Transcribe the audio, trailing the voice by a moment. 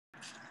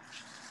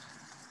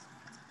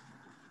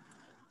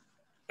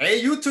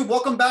Hey, YouTube,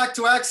 welcome back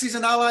to Axes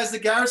and Allies, the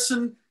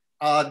Garrison.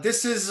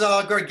 This is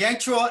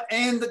Gargantua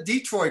and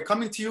Detroit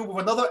coming to you with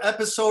another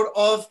episode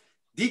of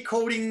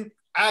Decoding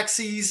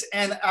Axes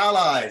and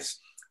Allies.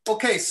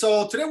 Okay,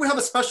 so today we have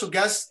a special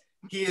guest.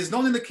 He is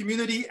known in the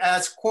community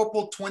as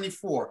Corporal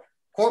 24.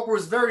 Corporal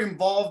is very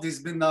involved. He's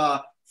been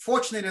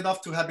fortunate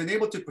enough to have been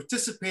able to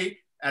participate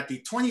at the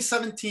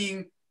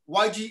 2017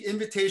 YG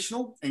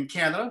Invitational in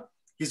Canada.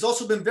 He's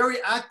also been very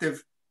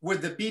active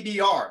with the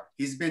BBR.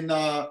 He's been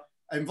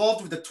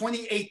involved with the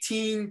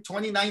 2018,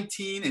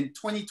 2019, and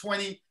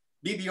 2020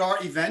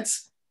 BBR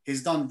events.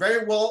 He's done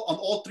very well on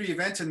all three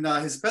events, and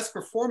his best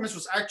performance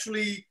was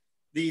actually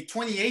the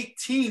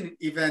 2018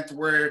 event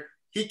where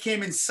he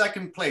came in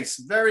second place.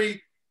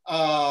 Very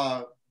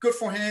good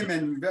for him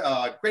and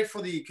great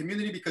for the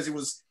community because it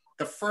was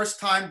the first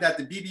time that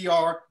the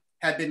BBR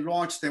had been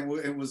launched, and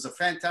it was a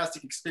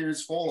fantastic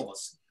experience for all of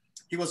us.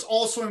 He was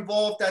also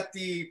involved at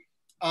the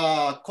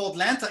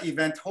Atlanta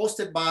event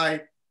hosted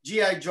by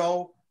G.I.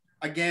 Joe,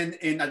 again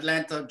in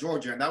Atlanta,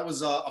 Georgia. And that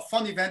was a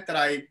fun event that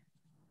I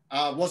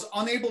was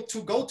unable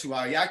to go to.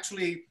 I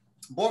actually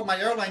bought my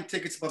airline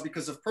tickets, but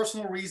because of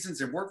personal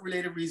reasons and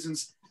work-related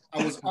reasons,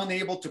 I was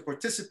unable to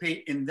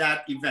participate in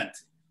that event.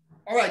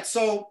 All right,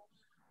 so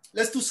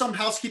let's do some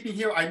housekeeping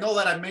here. I know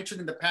that I mentioned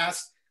in the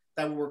past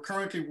that we were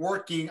currently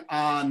working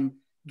on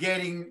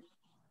getting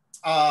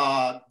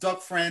Doug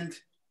Friend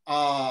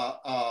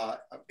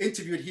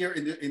interviewed here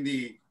in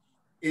the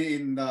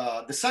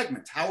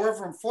segment.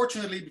 However,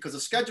 unfortunately, because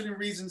of scheduling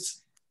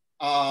reasons,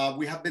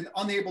 we have been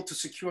unable to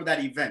secure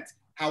that event.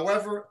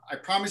 However, I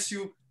promise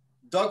you,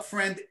 Doug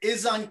Friend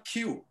is on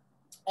cue.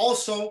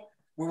 Also,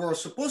 we were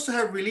supposed to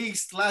have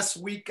released last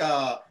week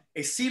a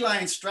Sea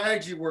Lion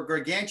strategy where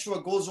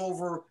Gargantua goes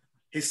over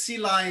his Sea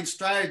Lion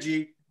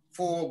strategy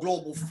for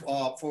Global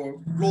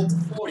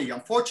 40.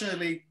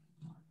 Unfortunately,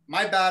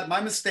 my bad,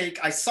 my mistake.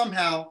 I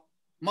somehow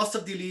must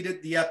have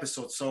deleted the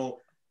episode. So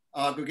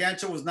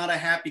Gargantua was not a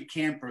happy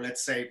camper,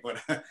 let's say,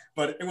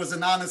 but it was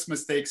an honest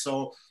mistake.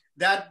 So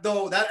that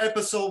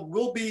episode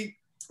will be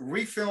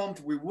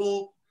refilmed. We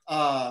will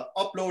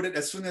upload it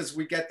as soon as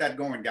we get that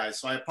going, guys.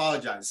 So I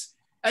apologize.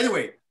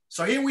 Anyway,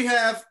 so here we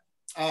have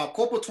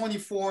Corporal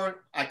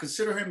 24. I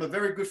consider him a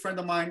very good friend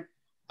of mine.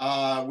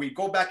 We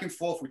go back and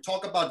forth. We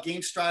talk about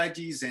game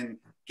strategies and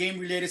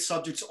game-related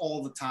subjects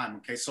all the time.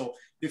 Okay, so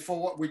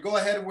before we go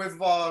ahead with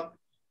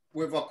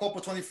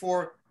Corporal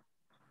 24,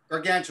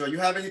 Gargantua, you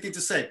have anything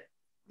to say?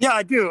 Yeah,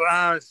 I do.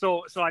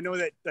 So I know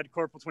that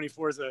Corporal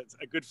 24 is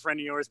a good friend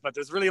of yours, but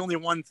there's really only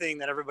one thing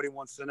that everybody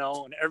wants to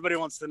know, and everybody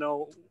wants to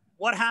know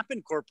what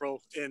happened,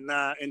 Corporal, in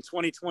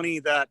 2020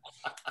 that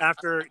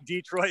after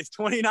Detroit's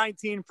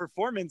 2019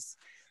 performance,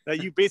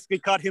 that you basically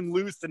cut him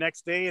loose the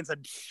next day and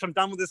said, I'm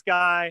done with this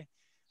guy.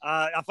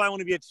 If I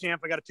want to be a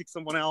champ, I got to pick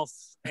someone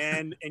else.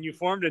 And you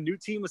formed a new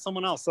team with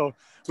someone else. So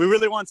we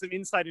really want some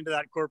insight into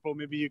that, Corporal.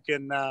 Maybe you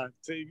can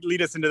to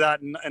lead us into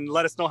that and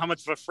let us know how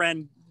much of a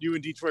friend you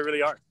and Detroit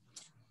really are.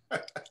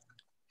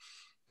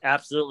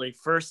 Absolutely.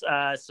 First,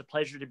 it's a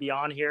pleasure to be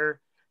on here.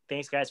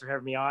 Thanks, guys, for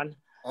having me on.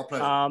 Our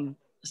pleasure.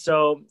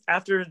 So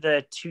after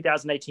the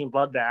 2019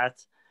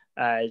 Bloodbath,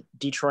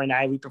 Detroit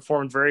and we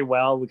performed very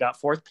well. We got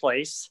fourth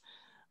place.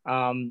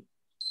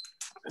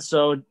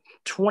 So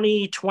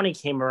 2020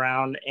 came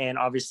around and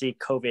obviously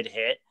COVID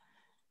hit,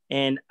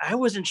 and I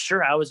wasn't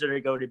sure I was going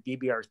to go to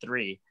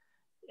BBR3.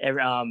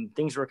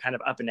 Things were kind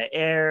of up in the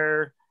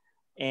air,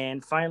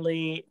 and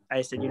finally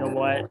I said, you know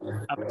what,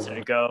 I'm going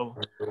to go.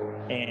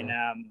 And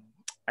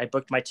I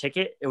booked my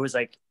ticket. It was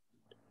like,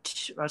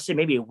 I'll say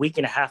maybe a week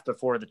and a half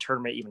before the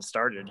tournament even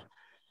started.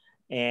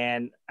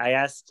 And I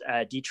asked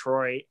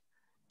Detroit,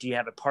 do you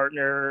have a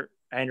partner?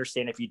 I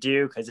understand if you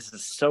do, because this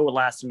is so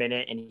last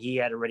minute, and he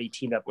had already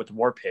teamed up with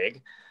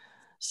Warpig.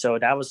 So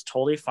that was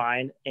totally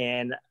fine.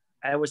 And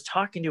I was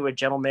talking to a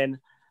gentleman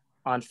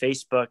on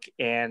Facebook,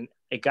 and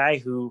a guy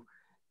who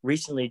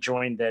recently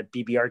joined the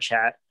BBR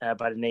chat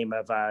by the name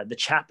of the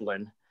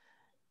Chaplain.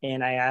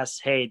 And I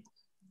asked, hey,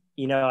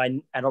 you know, I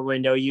don't really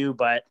know you,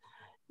 but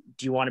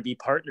do you want to be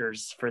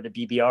partners for the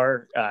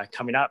BBR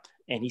coming up?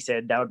 And he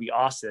said that would be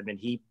awesome. And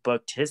he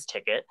booked his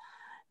ticket.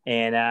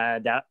 And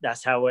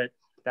that's how it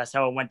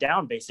went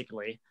down,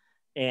 basically.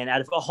 And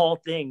out of all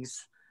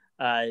things,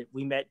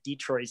 we met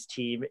Detroit's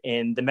team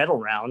in the medal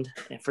round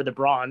for the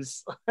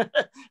bronze.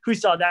 Who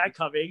saw that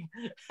coming?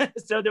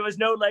 So there was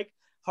no like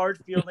hard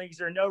feelings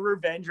or no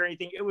revenge or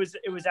anything. It was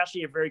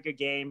actually a very good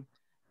game.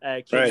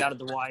 Came right out of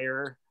the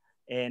wire,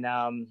 and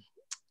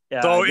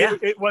so yeah.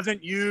 it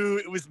wasn't you.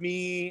 It was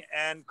me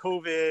and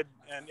COVID.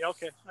 And yeah,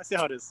 okay, I see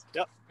how it is.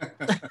 Yep,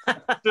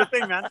 sure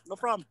thing, man. No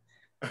problem.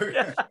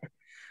 Yeah.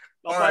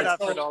 I'll buy that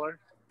for $1.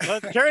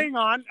 But carrying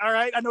on. All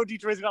right. I know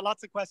Detroit's got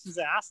lots of questions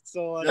to ask.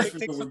 So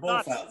take some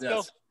thoughts.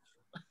 Yes.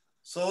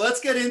 So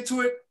let's get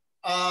into it.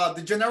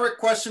 The generic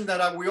question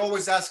that we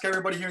always ask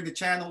everybody here in the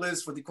channel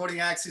is for Decoding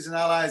Axes and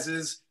Allies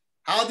is,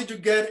 how did you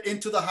get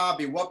into the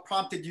hobby? What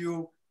prompted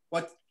you?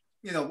 What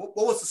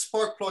was the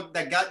spark plug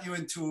that got you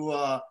into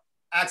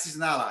Axes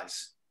and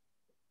Allies?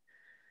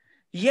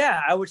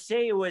 Yeah, I would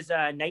say it was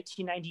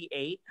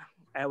 1998.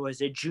 I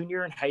was a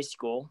junior in high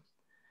school,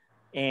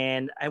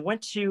 and I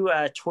went to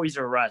Toys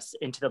R Us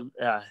into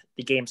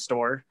the game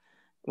store,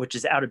 which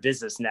is out of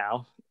business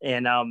now.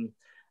 And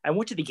I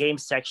went to the game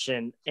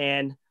section,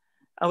 and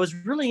I was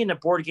really into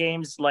board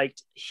games like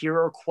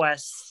Hero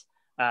Quest,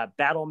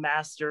 Battle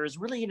Masters,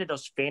 really into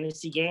those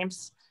fantasy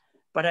games.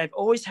 But I've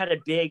always had a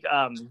big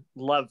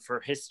love for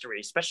history,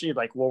 especially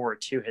like World War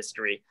II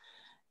history.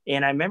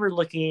 And I remember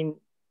looking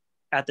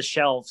at the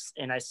shelves,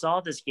 and I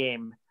saw this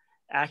game,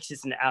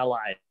 Axis and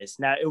Allies.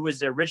 Now, it was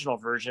the original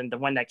version, the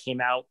one that came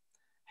out,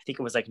 I think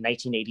it was like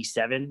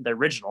 1987, the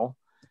original.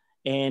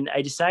 And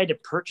I decided to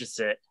purchase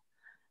it.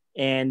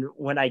 And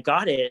when I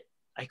got it,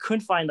 I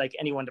couldn't find like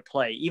anyone to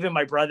play. Even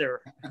my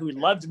brother, who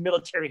loved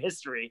military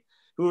history,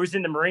 who was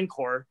in the Marine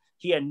Corps,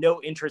 he had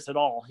no interest at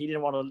all. He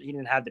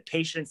didn't have the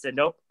patience. Said,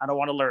 nope, I don't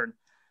want to learn.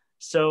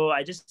 So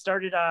I just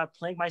started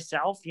playing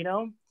myself,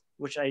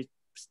 which I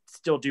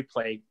still do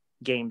play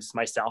games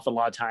myself a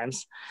lot of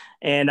times.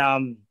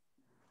 And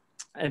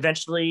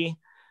eventually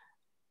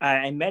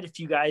I met a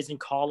few guys in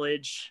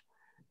college,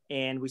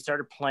 and we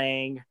started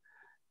playing.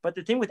 But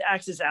the thing with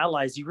Axis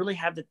Allies, you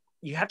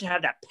have to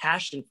have that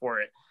passion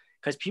for it,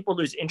 because people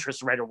lose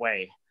interest right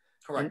away.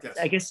 Correct.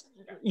 Yes.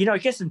 I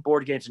guess in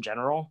board games in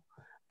general.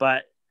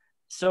 But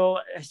so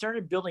I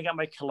started building up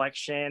my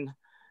collection.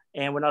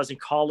 And when I was in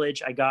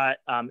college, I got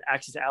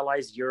Axis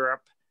Allies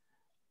Europe.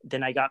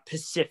 Then I got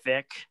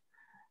Pacific.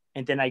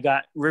 And then I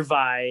got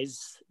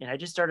Revise. And I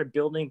just started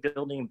building.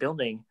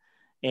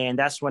 And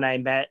that's when I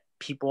met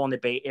people in the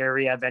Bay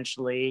Area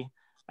eventually.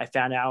 I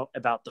found out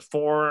about the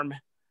forum.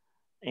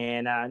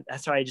 And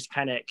that's how I just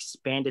kind of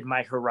expanded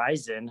my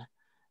horizon.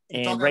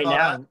 And right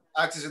now,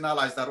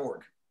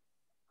 AxisandAllies.org.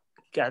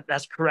 Yeah,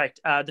 that's correct.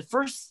 The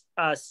first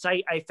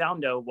site I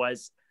found, though,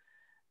 was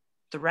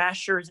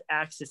Thrasher's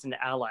Axis and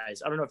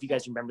Allies. I don't know if you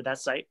guys remember that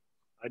site.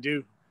 I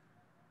do.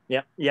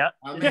 Yeah.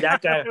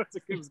 That guy.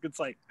 It was a good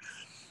site.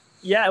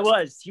 Yeah, it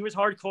was. He was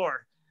hardcore.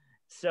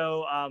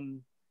 So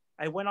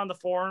I went on the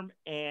forum,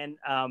 and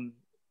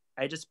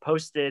I just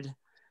posted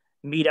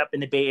meetup in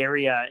the Bay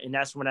Area. And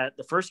that's when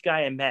the first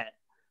guy I met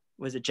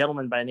was a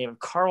gentleman by the name of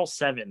Carl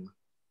Seven.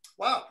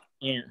 Wow.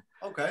 And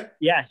okay.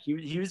 Yeah,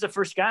 he was the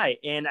first guy.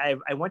 And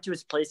I went to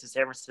his place in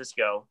San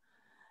Francisco,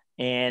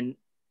 and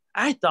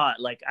I thought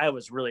like I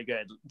was really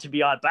good, to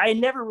be honest, but I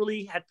never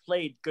really had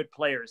played good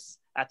players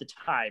at the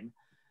time.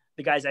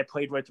 The guys I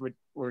played with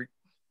were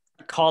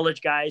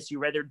college guys who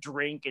rather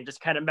drink and just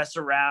kind of mess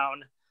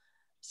around.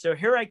 So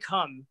here I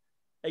come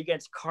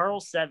against Carl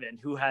Seven,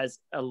 who has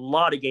a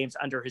lot of games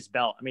under his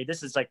belt. I mean,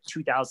 this is like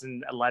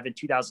 2011,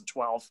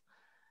 2012.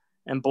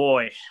 And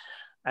boy,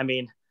 I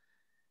mean,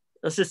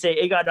 let's just say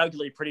it got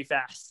ugly pretty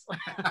fast.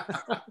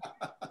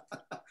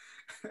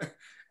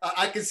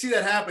 I can see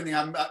that happening.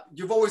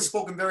 You've always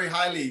spoken very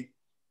highly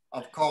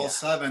of Carl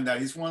Seven,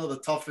 that he's one of the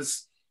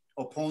toughest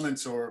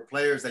opponents or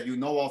players that you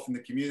know of in the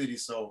community.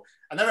 So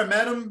I never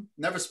met him,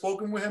 never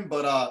spoken with him,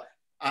 but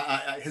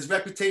his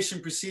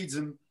reputation precedes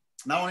him,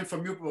 not only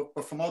from you,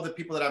 but from other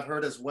people that I've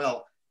heard as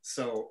well.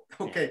 So,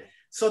 okay.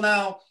 So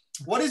now,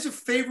 what is your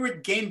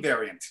favorite game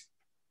variant?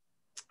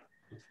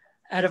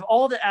 Out of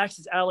all the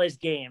Axis Allies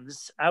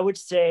games, I would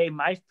say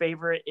my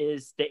favorite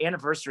is the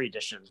Anniversary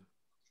Edition.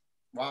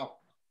 Wow.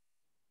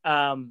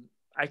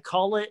 I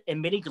call it a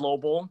mini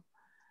global.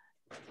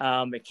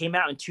 It came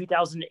out in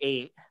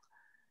 2008.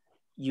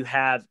 You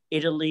have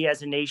Italy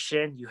as a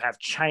nation. You have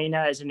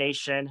China as a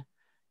nation.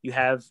 You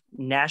have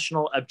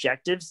national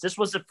objectives. This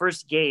was the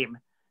first game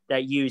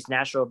that used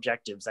national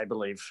objectives, I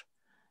believe.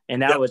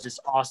 And that was just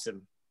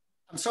awesome.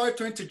 I'm sorry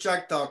to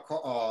interject,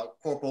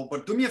 Corporal,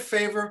 but do me a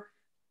favor.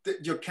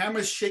 Your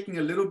camera is shaking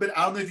a little bit.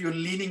 I don't know if you're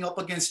leaning up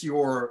against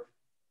your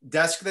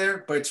desk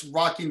there, but it's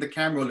rocking the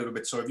camera a little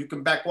bit. So if you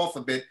can back off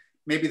a bit,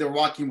 maybe the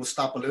rocking will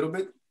stop a little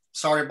bit.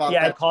 Sorry about that.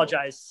 Yeah, I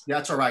apologize. Yeah,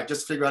 that's all right.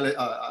 Just figure out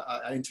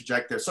I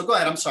interject there. So go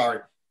ahead. I'm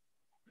sorry.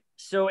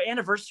 So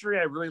Anniversary,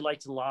 I really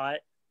liked a lot.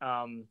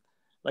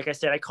 Like I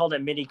said, I called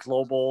it mini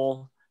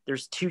global.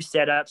 There's two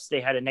setups. They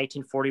had a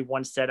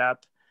 1941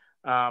 setup,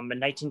 a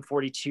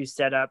 1942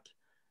 setup.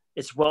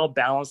 It's well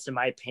balanced in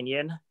my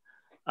opinion.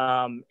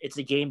 It's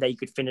a game that you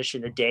could finish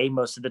in a day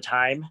most of the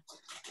time.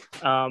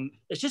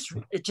 It's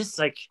just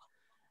like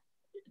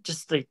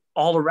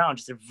all around,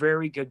 just a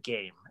very good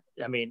game.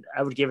 I mean,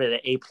 I would give it an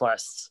A+.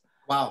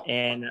 Wow.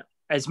 And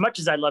as much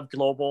as I love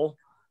Global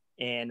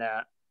and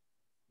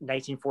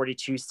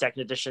 1942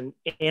 second edition,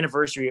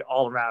 Anniversary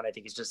all around, I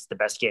think is just the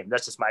best game.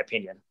 That's just my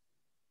opinion.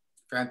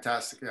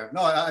 Fantastic. Yeah.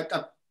 No, I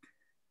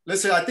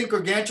listen, I think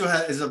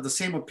Gargantua is of the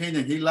same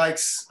opinion. He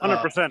likes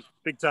 100%,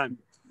 big time.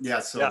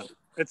 Yeah. So yeah.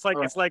 It's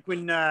like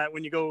when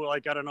you go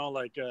like, I don't know,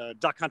 like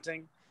duck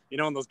hunting, you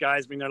know, and those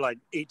guys bring their like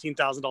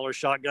 $18,000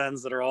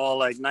 shotguns that are all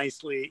like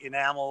nicely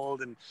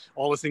enameled and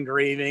all this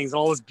engravings,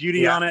 all this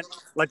beauty on it,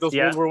 like those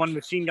World War I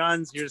machine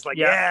guns. You're just like,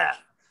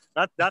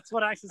 that's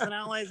what Axis and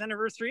Allies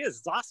Anniversary is.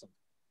 It's awesome.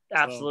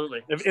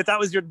 Absolutely. So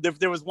if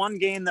there was one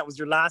game that was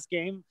your last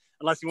game,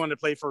 unless you wanted to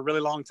play for a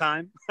really long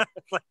time,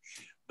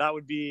 that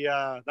would be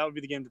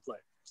the game to play.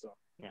 So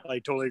I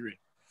totally agree.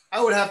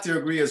 I would have to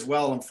agree as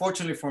well.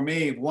 Unfortunately for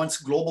me, once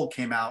Global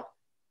came out,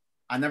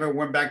 I never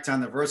went back to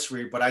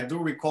Anniversary, but I do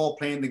recall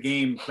playing the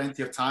game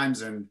plenty of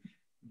times and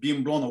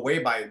being blown away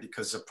by it,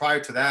 because prior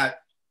to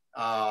that,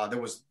 there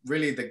was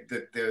really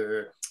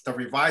the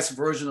revised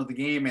version of the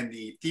game, and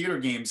the theater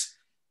games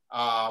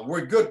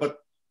were good, but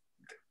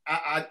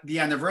the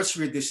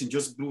Anniversary edition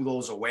just blew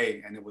those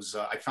away, and it was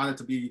I found it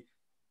to be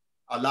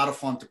a lot of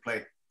fun to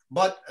play.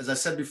 But as I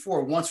said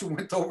before, once we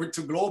went over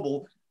to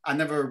Global, I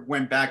never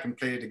went back and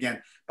played it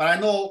again. But I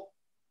know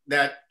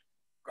that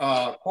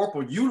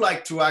Corporal, you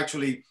like to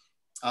actually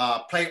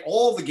play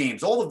all the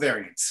games, all the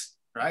variants,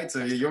 right?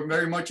 So you're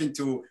very much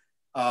into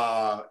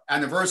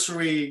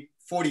Anniversary,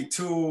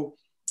 42,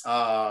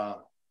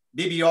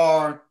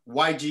 BBR,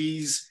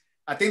 YGs.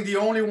 I think the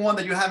only one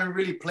that you haven't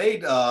really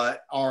played are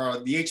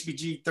the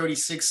HBG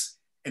 36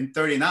 and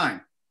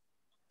 39.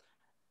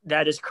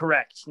 That is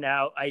correct.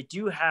 Now, I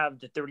do have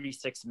the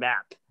 36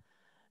 map,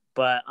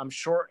 but I'm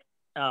short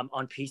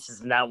on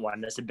pieces in that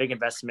one. That's a big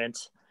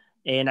investment.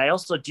 And I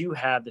also do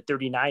have the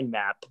 39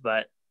 map,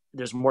 but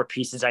there's more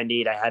pieces I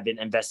need. I haven't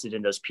invested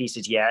in those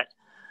pieces yet.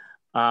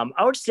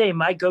 I would say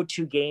my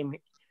go-to game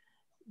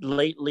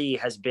lately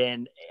has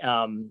been,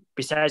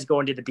 besides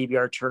going to the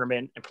BBR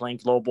tournament and playing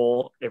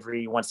Global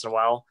every once in a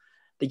while,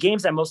 the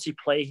games I mostly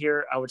play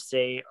here, I would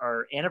say,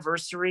 are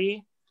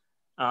Anniversary,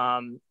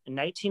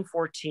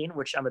 1914,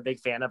 which I'm a big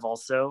fan of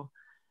also,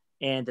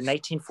 and the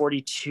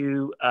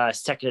 1942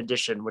 second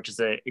edition, which is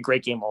a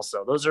great game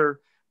also. Those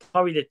are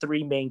probably the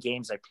three main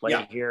games I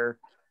play here.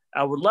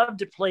 I would love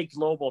to play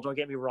Global, don't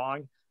get me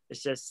wrong.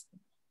 It's just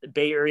the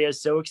Bay Area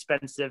is so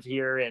expensive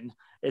here, and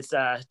it's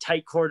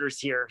tight quarters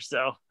here.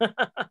 So no,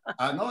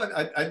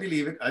 I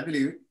believe it. I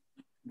believe it.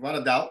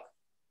 Without a doubt.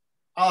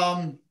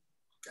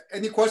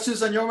 Any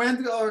questions on your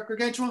end,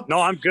 Gargantua?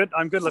 No, I'm good.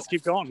 I'm good. Let's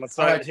keep going. Let's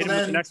hit him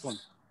with the next one.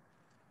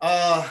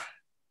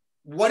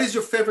 What is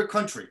your favorite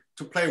country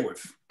to play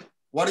with?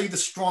 What are you the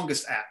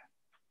strongest at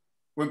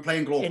when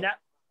playing Global?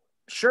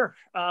 Sure.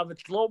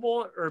 With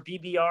Global or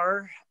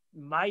BBR,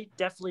 my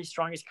definitely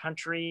strongest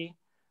country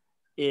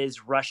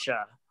is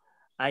Russia.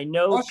 I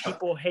know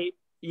people hate.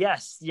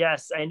 Yes.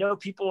 I know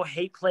people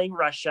hate playing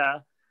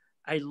Russia.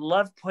 I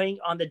love playing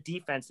on the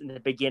defense in the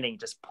beginning,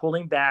 just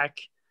pulling back,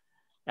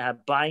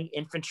 buying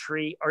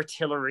infantry,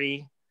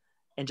 artillery,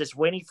 and just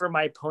waiting for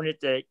my opponent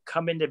to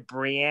come into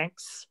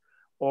Bryansk,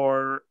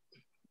 or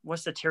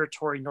what's the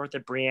territory north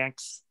of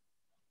Bryansk?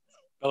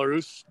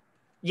 Belarus.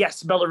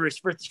 Yes, Belarus.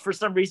 For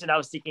some reason, I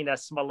was thinking of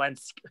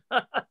Smolensk.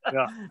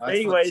 Yeah.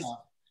 Anyways,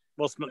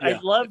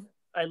 yeah.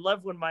 I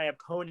love when my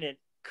opponent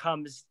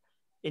comes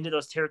into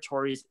those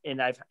territories,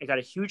 and I got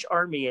a huge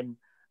army in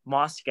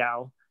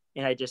Moscow,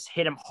 and I just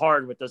hit him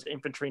hard with those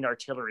infantry and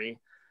artillery.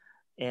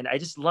 And I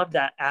just love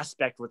that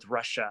aspect with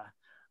Russia.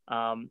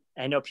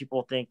 I know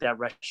people think that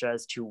Russia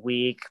is too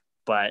weak,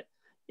 but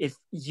if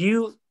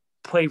you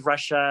play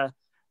Russia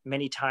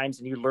many times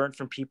and you learn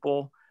from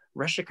people,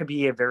 Russia could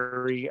be a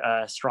very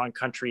strong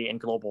country in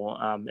Global,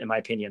 in my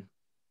opinion.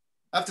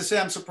 I have to say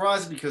I'm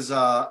surprised, because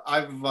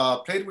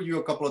I've played with you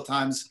a couple of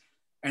times,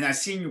 and I've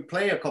seen you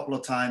play a couple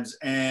of times.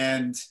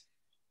 And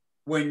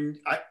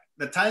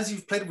the times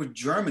you've played with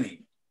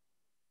Germany,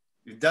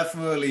 you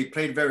definitely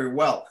played very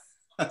well.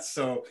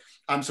 So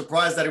I'm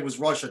surprised that it was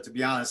Russia, to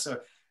be honest.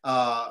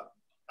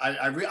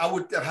 I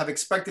would have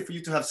expected for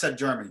you to have said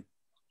Germany,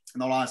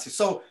 in all honesty.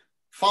 So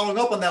following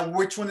up on that,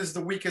 which one is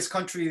the weakest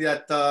country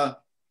that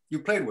you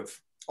played with,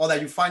 or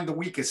that you find the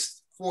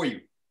weakest for you?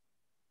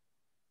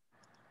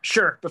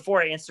 Sure.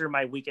 Before I answer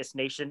my weakest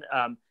nation,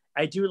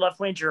 I do love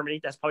playing Germany.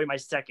 That's probably my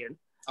second.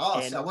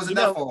 Oh, and, so I wasn't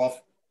that far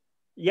off.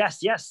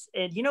 Yes.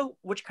 And you know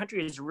which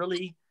country is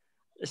really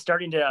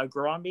starting to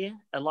grow on me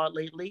a lot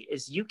lately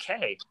is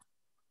UK.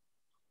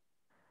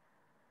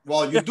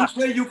 Well, you do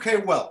play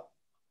UK well.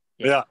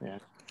 Yeah.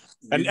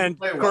 And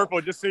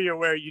Corporal, just so you're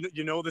aware,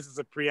 you know this is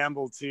a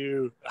preamble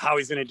to how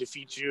he's going to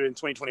defeat you in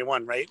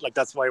 2021, right? Like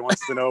that's why he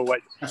wants to know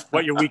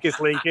what your weakest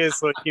link is,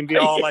 so it can be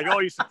all like, oh,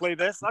 you should play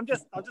this. I'm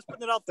just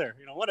putting it out there,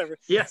 whatever.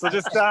 Yeah. So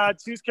just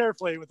choose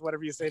carefully with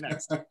whatever you say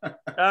next.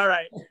 All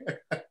right.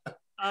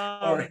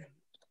 All right.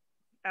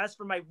 As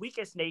for my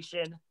weakest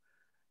nation,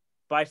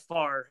 by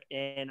far,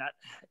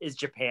 is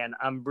Japan.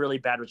 I'm really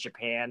bad with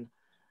Japan.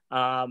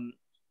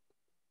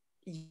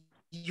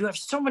 You have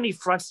so many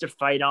fronts to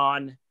fight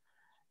on.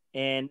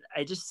 And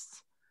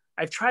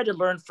I've tried to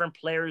learn from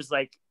players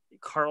like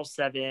Carl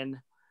Seven,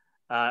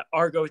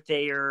 Argo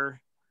Thayer,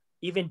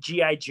 even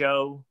G.I.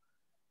 Joe,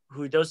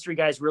 who those three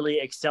guys really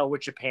excel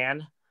with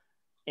Japan.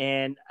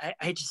 And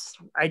I just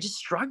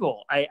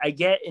struggle. I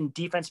get in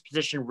defense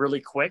position really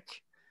quick,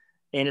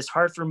 and it's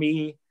hard for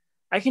me.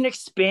 I can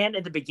expand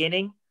at the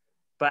beginning,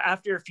 but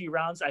after a few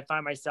rounds, I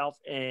find myself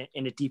in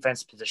a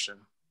defense position.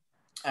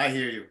 I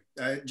hear you.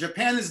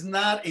 Japan is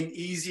not an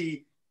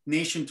easy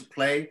nation to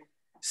play,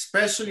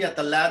 especially at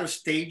the latter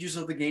stages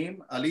of the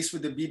game, at least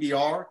with the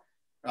BBR,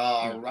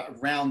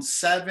 round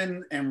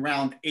 7 and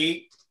round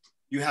 8.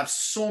 You have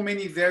so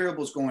many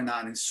variables going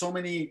on and so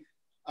many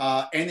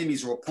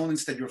enemies or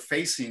opponents that you're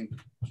facing,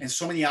 and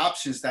so many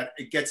options that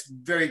it gets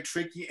very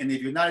tricky. And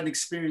if you're not an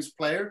experienced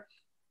player,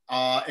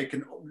 it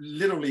can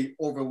literally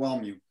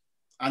overwhelm you.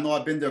 I know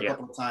I've been there a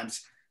couple of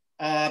times.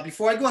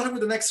 Before I go ahead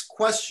with the next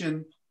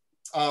question,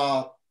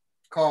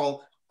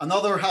 Carl,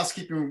 another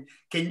housekeeping.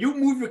 Can you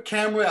move your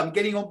camera?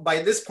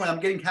 By this point, I'm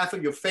getting half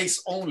of your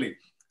face only.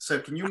 So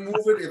can you move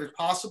it if it's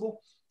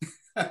possible?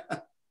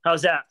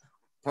 How's that?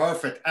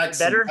 Perfect.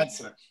 Excellent. Better?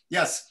 Excellent.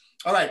 Yes.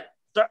 All right.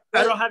 So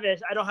I don't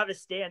have a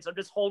stand, so I'm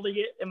just holding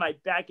it, and my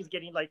back is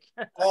getting like.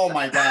 Oh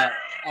my God!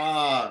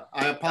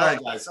 I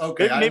apologize. Right.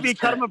 Okay, maybe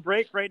cut him a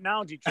break right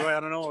now, Detroit. I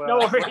don't know. No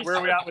worries. Where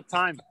are we at with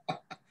time?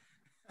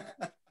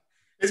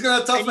 He's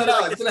gonna tough it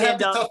out. He's gonna have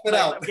to tough it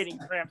out. I'm getting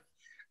cramped.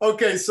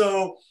 Okay,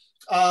 so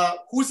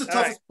who's the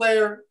toughest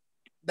player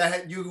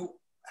that you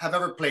have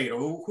ever played,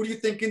 or who do you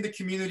think in the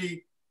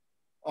community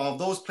of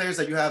those players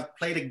that you have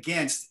played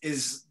against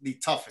is the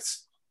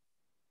toughest,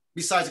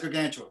 besides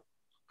Gargantua?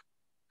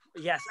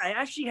 Yes, I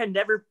actually had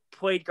never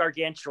played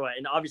Gargantua,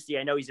 and obviously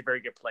I know he's a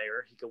very good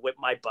player. He could whip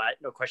my butt,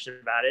 no question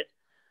about it.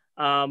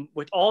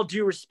 With all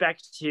due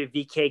respect to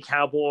VK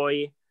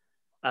Cowboy,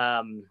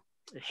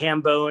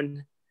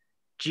 Hambone,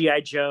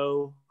 G.I.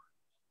 Joe,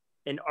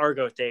 and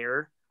Argo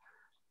Thayer,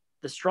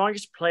 the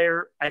strongest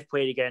player I've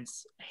played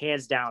against,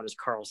 hands down, is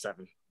Carl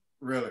 7.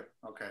 Really?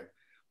 Okay.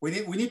 We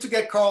need to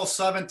get Carl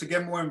 7 to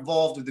get more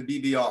involved with the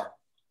BBR.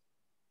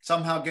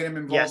 Somehow get him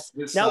involved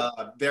with this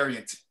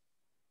variant.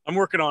 I'm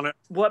working on it.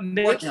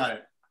 Working on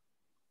it.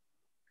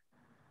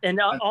 And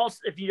I'll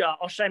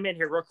chime in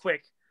here real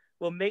quick.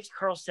 What makes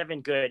Carl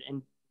 7 good,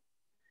 and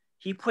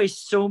he plays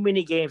so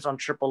many games on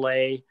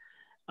AAA.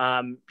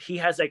 He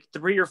has like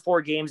 3 or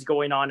 4 games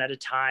going on at a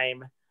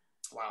time.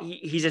 Wow.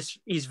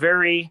 He's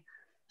very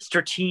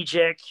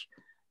strategic.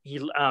 He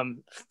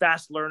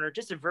fast learner,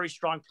 just a very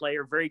strong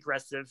player, very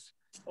aggressive,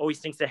 always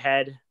thinks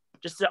ahead.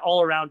 Just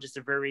all around, just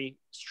a very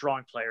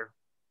strong player.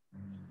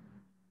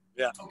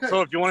 Yeah. Okay.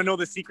 So if you want to know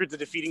the secret to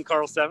defeating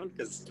Carl 7,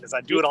 because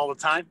I do it all the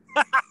time.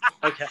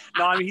 Okay.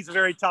 No, I mean, he's a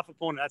very tough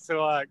opponent.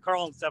 So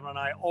Carl 7 and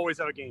I always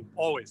have a game.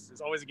 Always.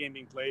 There's always a game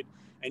being played.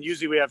 And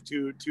usually we have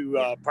two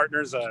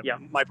partners.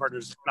 My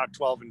partner's Knock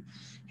 12 and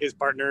his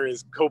partner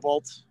is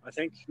Cobalt, I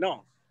think.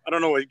 No, I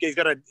don't know. He's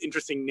got an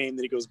interesting name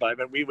that he goes by,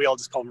 but we all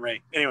just call him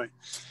Ray. Anyway.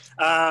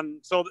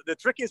 So the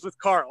trick is with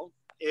Carl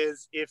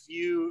is if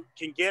you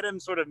can get him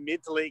sort of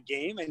mid to late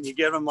game and you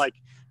give him like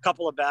a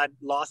couple of bad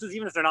losses,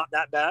 even if they're not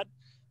that bad,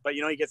 but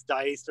he gets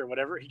diced or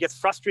whatever, he gets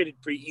frustrated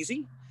pretty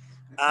easy.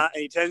 And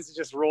he tends to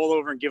just roll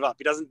over and give up.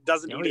 He he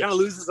kind of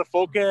loses the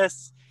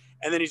focus.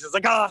 And then he's just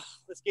like,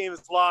 this game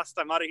is lost.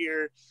 I'm out of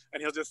here.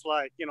 And he'll just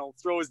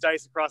throw his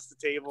dice across the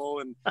table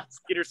and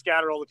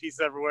scatter all the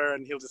pieces everywhere,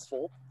 and he'll just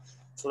fold.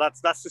 So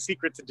that's the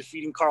secret to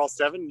defeating Carl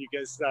 7. You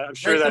guys, I'm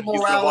sure that he's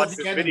going to watch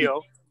this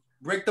video.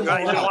 Break them He's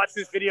going to watch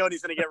this video and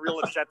he's going to get real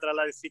upset that I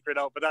let his secret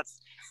out. But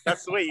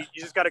that's the way.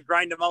 You just got to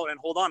grind him out and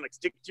hold on. Like,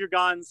 stick to your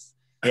guns.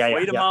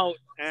 Wait him out,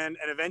 and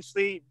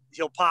eventually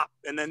he'll pop.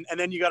 And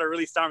then you got to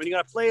really start him. And you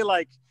got to play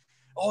like,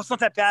 it's not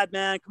that bad,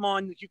 man. Come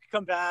on, you can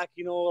come back.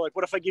 Like,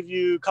 what if I give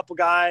you a couple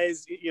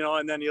guys?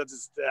 And then he'll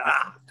just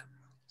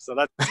So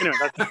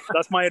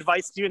that's my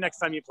advice to you next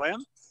time you play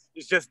him.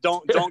 Is just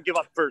don't give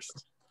up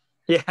first.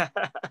 Yeah,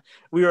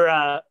 we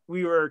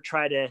were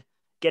trying to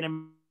get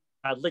him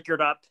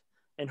liquored up,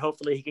 and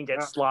hopefully he can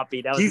get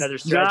sloppy. That was another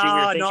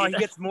strategy. No, he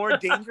gets more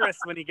dangerous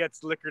when he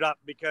gets liquored up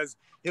because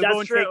he'll go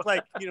and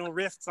take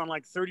risks on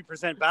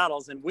 30%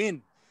 battles and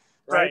win.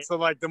 Right. So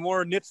the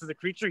more nips of the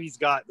creature he's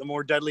got, the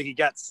more deadly he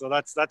gets. So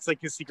that's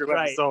like his secret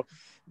weapon. Right. So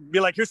be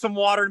like, here's some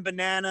water and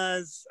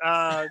bananas,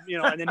 and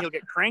then he'll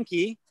get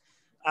cranky,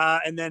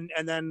 and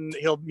then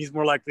he's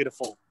more likely to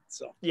fold.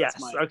 So yes,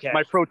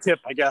 my pro tip,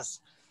 I guess.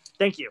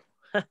 Thank you.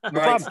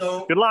 Right,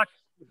 so good luck.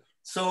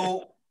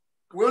 So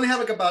we only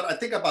have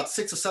about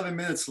 6 or 7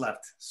 minutes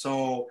left.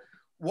 So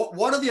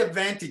what are the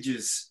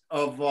advantages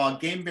of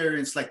game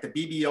variants like the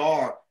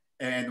BBR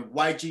and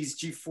YG's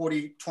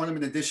G40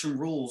 Tournament Edition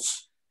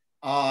rules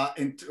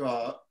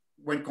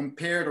when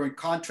compared or in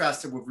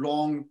contrasted with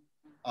long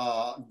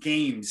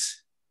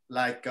games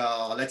like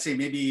let's say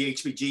maybe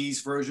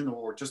HBG's version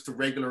or just a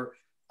regular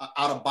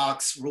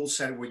out-of-box rule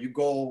set where you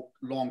go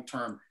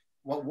long-term?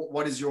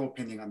 What is your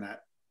opinion on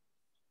that?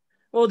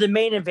 Well, the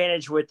main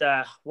advantage with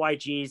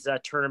YG's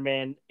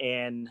tournament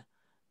and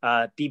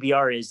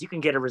BBR is you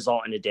can get a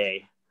result in a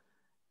day.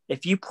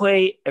 If you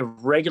play a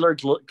regular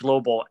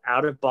global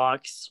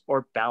out-of-box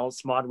or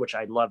balance mod, which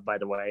I love, by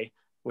the way,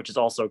 which is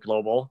also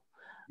global,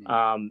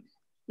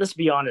 let's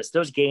be honest,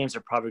 those games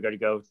are probably going to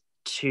go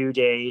 2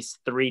 days,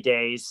 3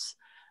 days.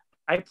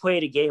 I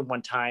played a game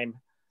one time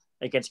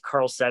against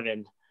Carl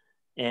 7,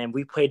 and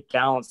we played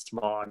balanced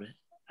mod,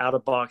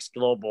 out-of-box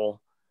global,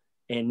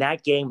 and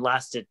that game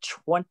lasted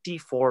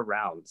 24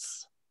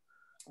 rounds.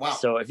 Wow.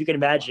 So if you can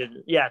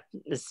imagine,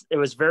 it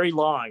was very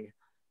long.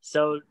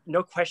 So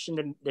no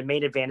question, the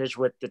main advantage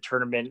with the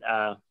tournament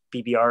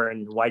BBR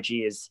and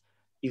YG is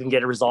you can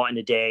get a result in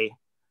a day.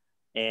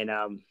 And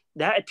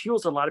that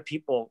appeals to a lot of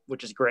people,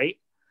 which is great.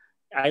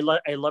 I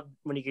love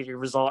when you get your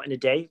result in a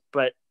day,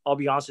 but I'll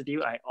be honest with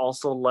you, I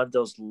also love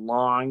those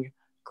long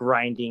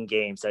grinding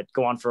games that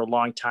go on for a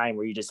long time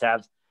where you just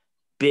have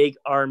big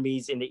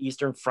armies in the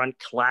Eastern Front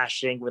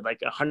clashing with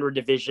like 100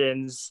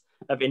 divisions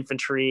of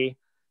infantry,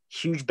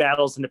 huge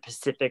battles in the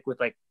Pacific with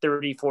like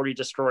 30, 40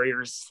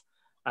 destroyers.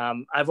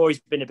 I've always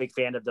been a big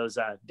fan of those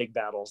big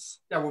battles.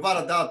 Yeah,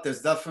 without a doubt,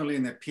 there's definitely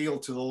an appeal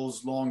to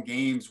those long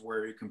games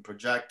where you can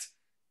project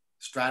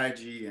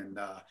strategy, and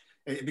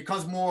it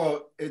becomes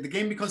more, the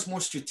game becomes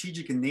more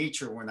strategic in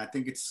nature when I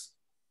think it's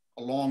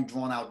a long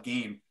drawn out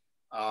game.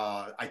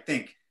 I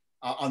think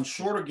on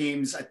shorter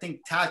games, I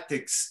think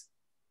tactics,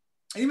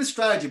 and even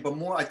strategy, but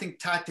more, I think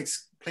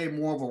tactics play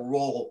more of a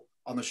role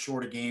on the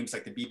shorter games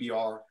like the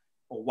BBR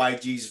or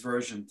YG's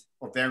version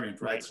or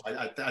variant, right? So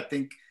I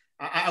think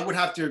I would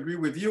have to agree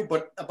with you,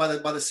 but by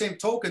the same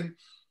token,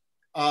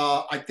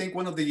 I think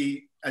one of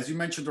the, as you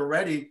mentioned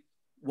already,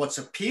 what's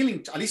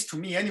appealing, at least to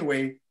me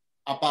anyway,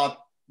 about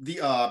the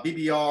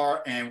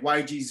BBR and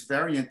YG's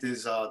variant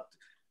is the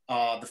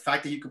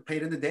fact that you could play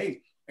it in the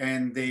day.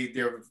 And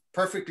they're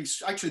perfectly,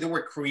 actually they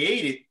were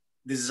created,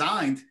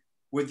 designed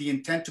with the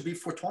intent to be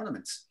for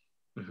tournaments.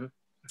 Mm-hmm.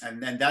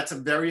 And that's a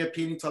very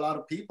appealing to a lot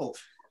of people.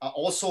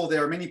 Also,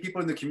 there are many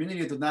people in the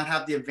community that do not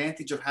have the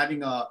advantage of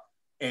having a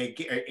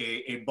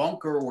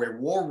bunker or a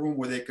war room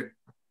where they could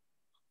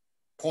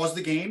pause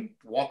the game,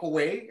 walk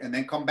away, and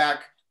then come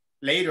back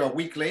later, a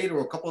week later,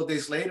 or a couple of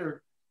days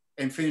later,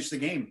 and finish the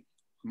game.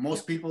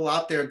 Most people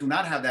out there do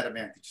not have that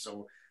advantage.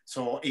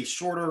 So a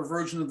shorter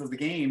version of the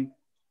game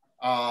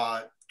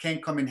can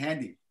come in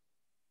handy.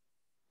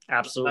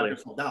 Absolutely.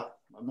 There's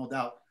no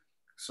doubt.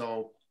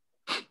 So,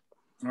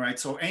 all right.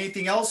 So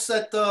anything else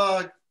that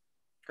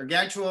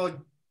Gargantua,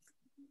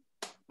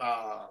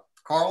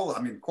 Corporal,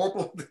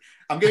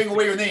 I'm giving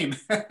away your name.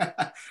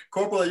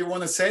 Corporal, you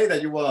want to say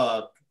that you,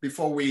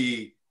 before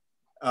we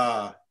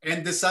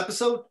end this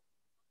episode?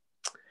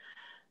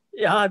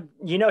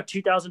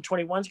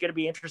 2021 is going to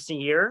be an interesting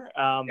year.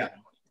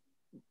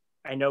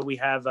 I know we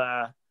have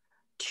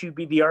 2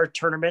 BBR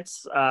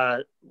tournaments.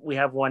 We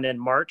have one in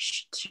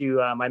March to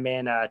my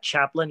man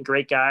Chaplin,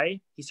 great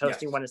guy. He's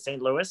hosting one in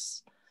St.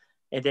 Louis.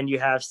 And then you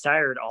have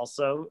Sired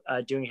also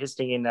doing his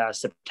thing in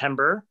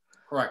September.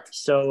 Correct.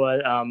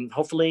 So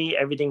hopefully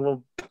everything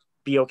will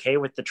be okay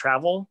with the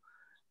travel.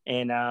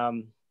 And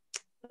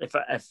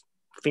if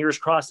fingers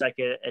crossed, I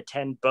could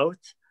attend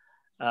both.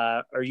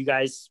 Are you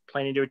guys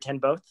planning to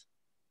attend both?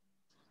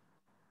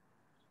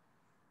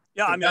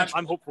 Yeah, I mean,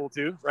 I'm hopeful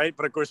too, right?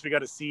 But of course, we got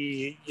to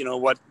see,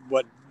 what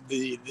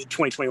the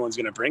 2021 is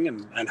going to bring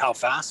and how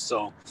fast.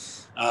 So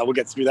we'll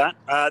get through that.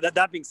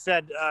 That being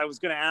said, I was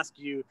going to ask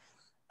you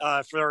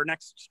for our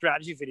next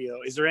strategy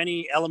video, is there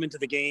any element of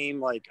the game,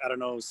 like, I don't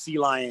know, Sea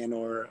Lion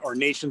or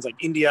nations like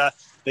India,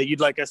 that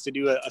you'd like us to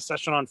do a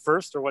session on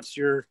first? Or what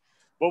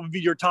would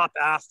be your top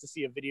ask to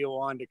see a video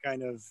on to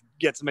kind of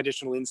get some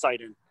additional insight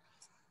in?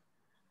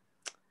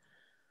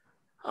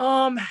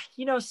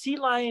 Sea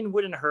Lion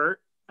wouldn't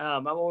hurt.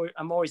 I'm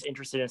always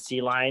interested in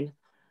Sea Lion.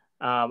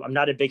 I'm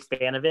not a big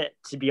fan of it,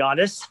 to be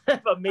honest,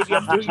 but maybe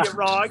I'm doing it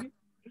wrong.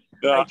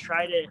 Yeah. I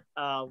tried it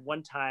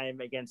one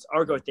time against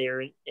Argoth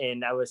there,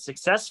 and I was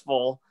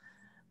successful.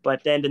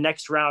 But then the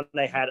next round,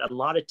 I had a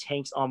lot of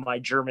tanks on my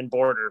German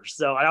border.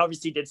 So I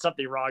obviously did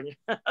something wrong.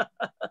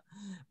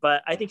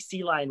 But I think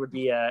Sea Lion would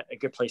be a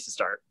good place to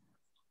start.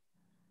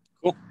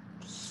 Cool.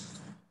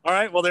 All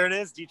right. Well, there it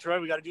is.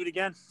 Detroit, we got to do it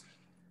again.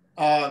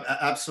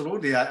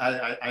 Absolutely.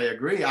 I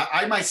agree.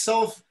 I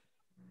myself,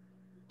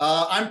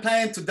 I'm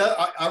planning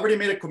I already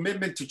made a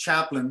commitment to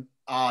Chaplin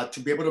to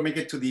be able to make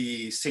it to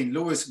the St.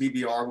 Louis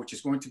BBR, which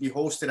is going to be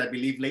hosted, I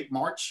believe, late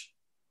March.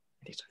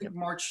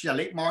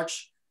 Late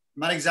March.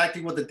 Not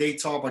exactly what the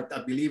dates are, but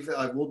I believe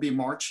it will be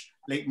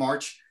late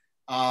March.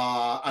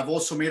 I've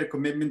also made a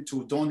commitment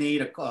to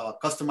donate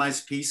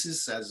customized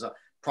pieces as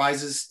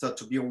prizes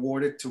to be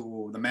awarded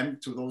to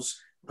those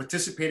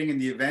participating in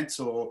the event.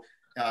 So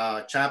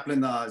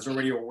Chaplin is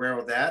already aware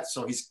of that.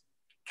 So he's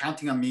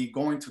counting on me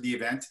going to the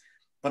event.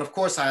 But of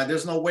course,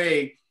 there's no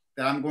way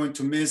that I'm going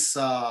to miss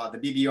the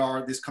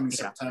BBR this coming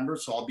September.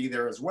 So I'll be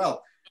there as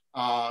well.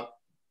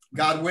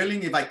 God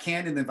willing, if I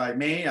can and if I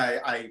may,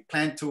 I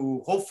plan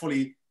to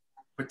hopefully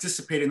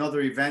participate in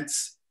other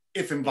events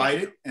if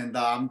invited. And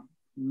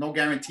no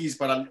guarantees,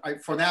 but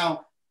for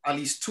now, at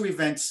least 2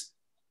 events,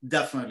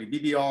 definitely.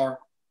 BBR,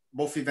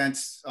 both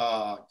events,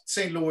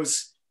 St.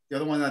 Louis, the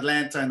other one in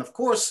Atlanta. And of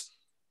course,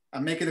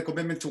 I'm making a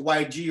commitment to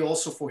YG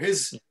also for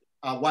his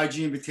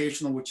YG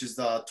Invitational, which is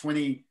the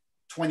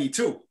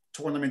 2022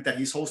 tournament that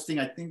he's hosting,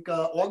 I think,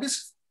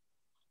 August?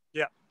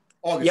 Yeah.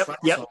 August, right?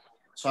 Yep.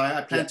 So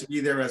I plan to be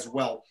there as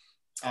well.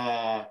 So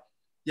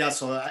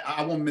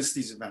I won't miss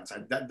these events. I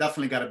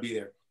definitely got to be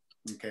there.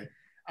 Okay.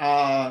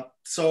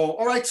 So,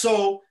 all right.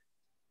 So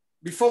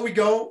before we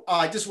go,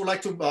 I just would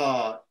like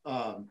to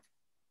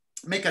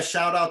make a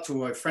shout out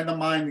to a friend of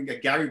mine,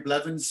 Gary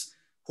Blevins,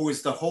 who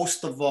is the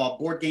host of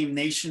Board Game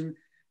Nation.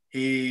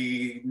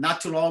 He,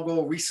 not too long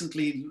ago,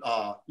 recently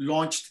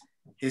launched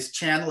his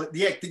channel.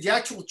 The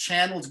actual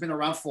channel has been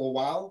around for a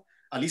while,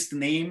 at least the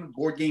name,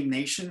 Board Game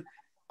Nation.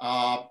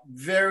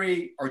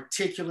 Very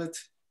articulate,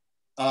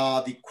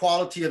 The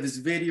quality of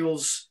his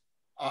videos,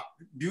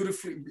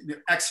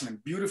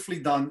 excellent, beautifully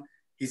done.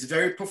 He's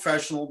very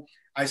professional.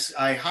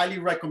 I highly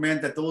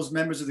recommend that those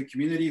members of the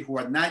community who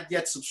are not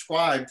yet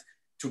subscribed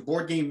to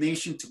Board Game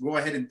Nation to go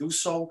ahead and do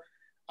so.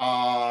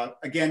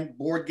 Again,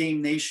 Board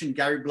Game Nation,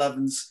 Gary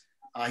Blevins.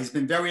 He's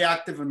been very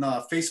active in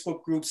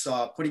Facebook groups,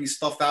 putting his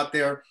stuff out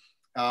there.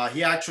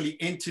 He actually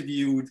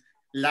interviewed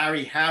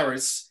Larry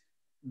Harris.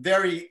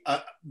 Very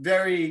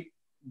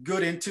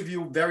good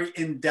interview, very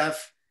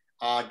in-depth.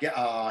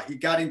 He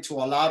got into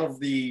a lot of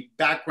the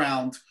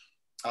background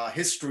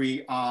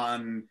history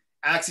on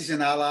Axis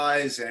and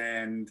Allies,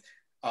 and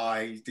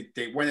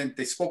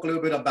they spoke a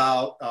little bit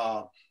about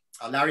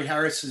Larry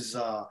Harris's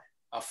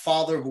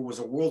father, who was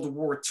a World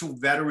War II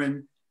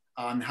veteran,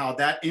 on how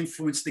that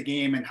influenced the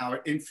game and how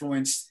it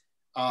influenced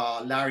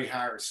Larry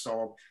Harris.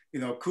 So,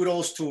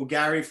 kudos to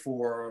Gary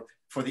for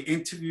the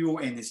interview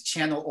and his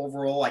channel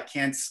overall. I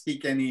can't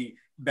speak any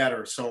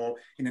better. So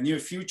in the near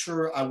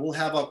future, I will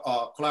have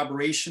a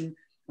collaboration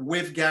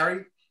with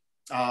Gary,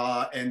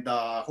 and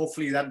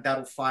hopefully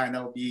that'll fire, and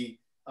that'll be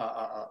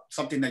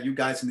something that you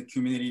guys in the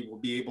community will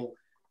be able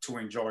to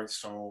enjoy.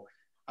 So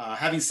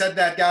having said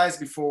that, guys,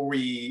 before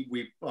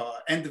we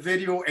end the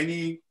video,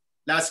 any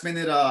last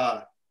minute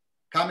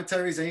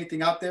commentaries,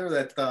 anything out there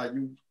that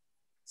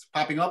is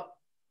popping up?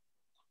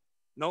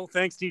 No,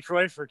 thanks,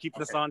 Detroit, for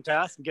keeping us on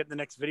task and getting the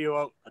next video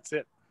out. That's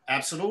it.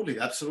 Absolutely,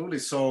 absolutely.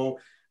 So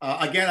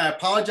again, I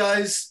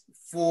apologize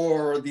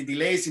for the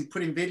delays in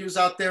putting videos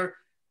out there,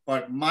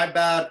 but my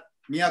bad,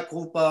 mea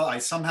culpa. I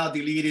somehow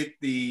deleted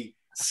the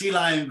sea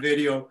lion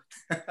video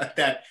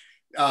that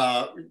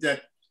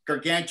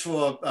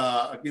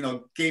Gargantua,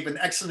 gave an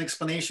excellent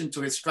explanation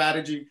to his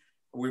strategy.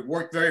 We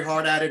worked very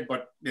hard at it,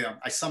 but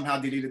I somehow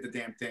deleted the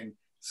damn thing.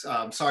 So,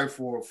 I'm sorry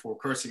for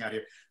cursing out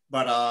here,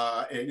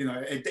 but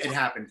it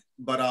happened.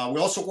 But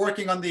we're also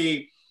working on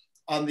the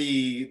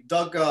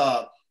Doug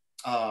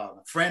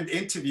Friend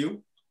interview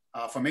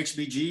from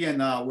HBG, and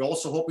we're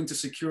also hoping to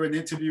secure an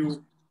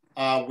interview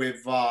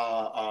with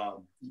a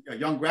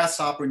young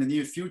grasshopper in the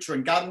near future.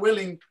 And God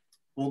willing,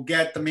 we'll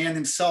get the man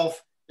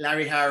himself,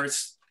 Larry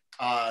Harris,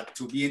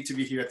 to be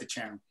interviewed here at the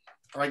channel.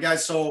 All right,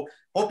 guys. So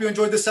hope you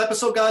enjoyed this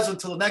episode, guys.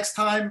 Until next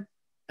time.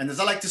 And as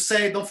I like to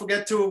say, don't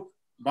forget to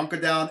bunker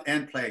down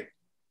and play.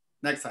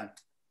 Next time.